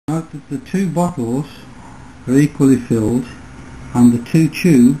that the two bottles are equally filled and the two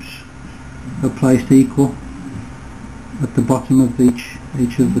tubes are placed equal at the bottom of each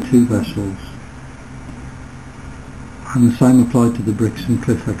of the two vessels. And the same applied to the bricks and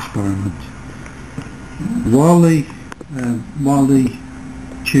cliff experiment. While the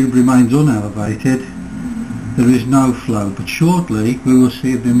tube remains unelevated, there is no flow, but shortly we will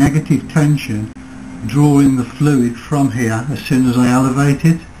see the negative tension drawing the fluid from here as soon as I elevate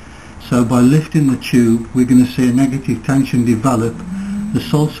it. So by lifting the tube, we're going to see a negative tension develop. The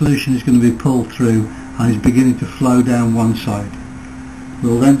salt solution is going to be pulled through and is beginning to flow down one side.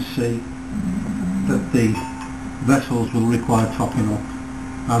 We'll then see that the vessels will require topping up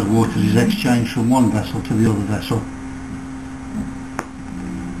as water is exchanged from one vessel to the other vessel.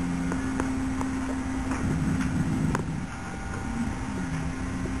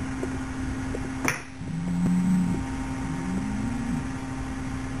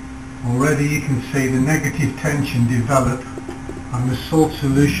 Already you can see the negative tension develop and the salt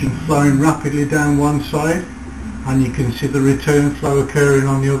solution flowing rapidly down one side, and you can see the return flow occurring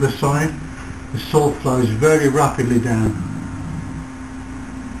on the other side. The salt flows very rapidly down.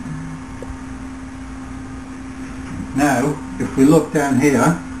 Now if we look down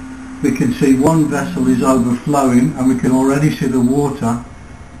here, we can see one vessel is overflowing and we can already see the water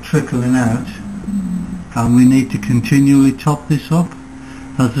trickling out, and we need to continually top this up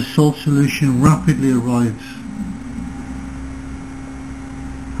as the salt solution rapidly arrives.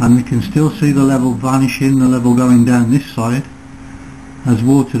 And we can still see the level vanishing, the level going down this side as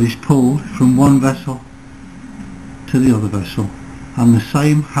water is pulled from one vessel to the other vessel. And the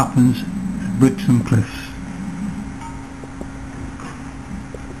same happens at bricks and cliffs.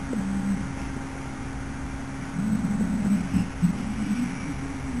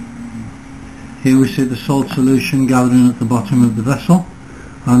 Here we see the salt solution gathering at the bottom of the vessel,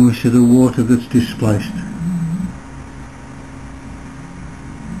 and we see the water that's displaced.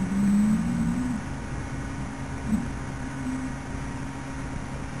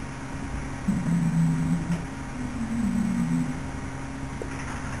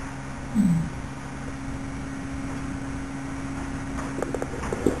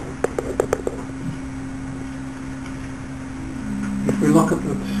 If we look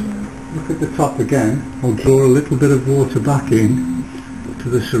at the top again, I'll draw a little bit of water back in to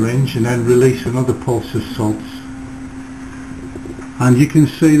the syringe and then release another pulse of salts. And you can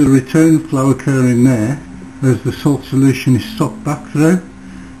see the return flow occurring there as the salt solution is sucked back through.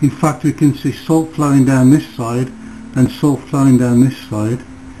 In fact, we can see salt flowing down this side and salt flowing down this side.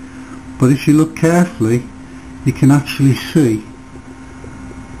 But if you look carefully, you can actually see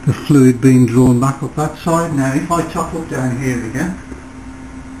the fluid being drawn back up that side. Now if I top up down here again,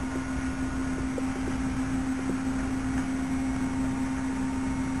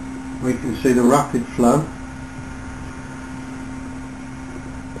 we can see the rapid flow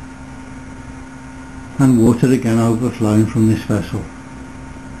and water again overflowing from this vessel.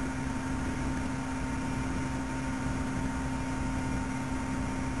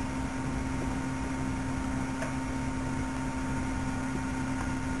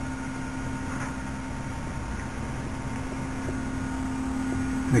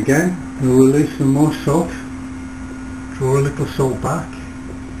 Again, we'll release some more salt, draw a little salt back,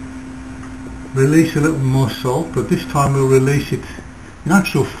 release a little more salt, but this time we'll release it. In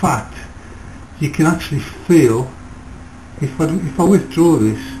actual fact, you can actually feel, if I withdraw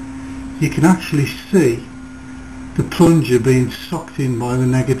this, you can actually see the plunger being sucked in by the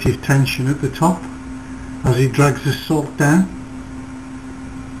negative tension at the top as he drags the salt down.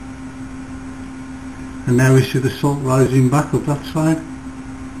 And now we see the salt rising back up that side.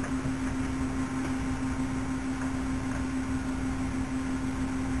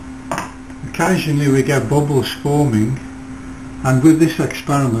 Occasionally we get bubbles forming, and with this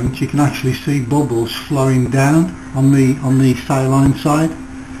experiment you can actually see bubbles flowing down on the saline side.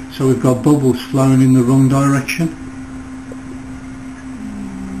 So we've got bubbles flowing in the wrong direction.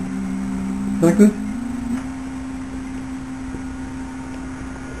 Is that good?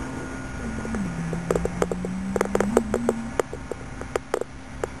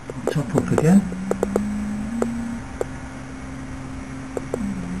 I'll top up again.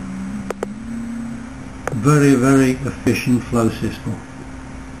 Very, very efficient flow system.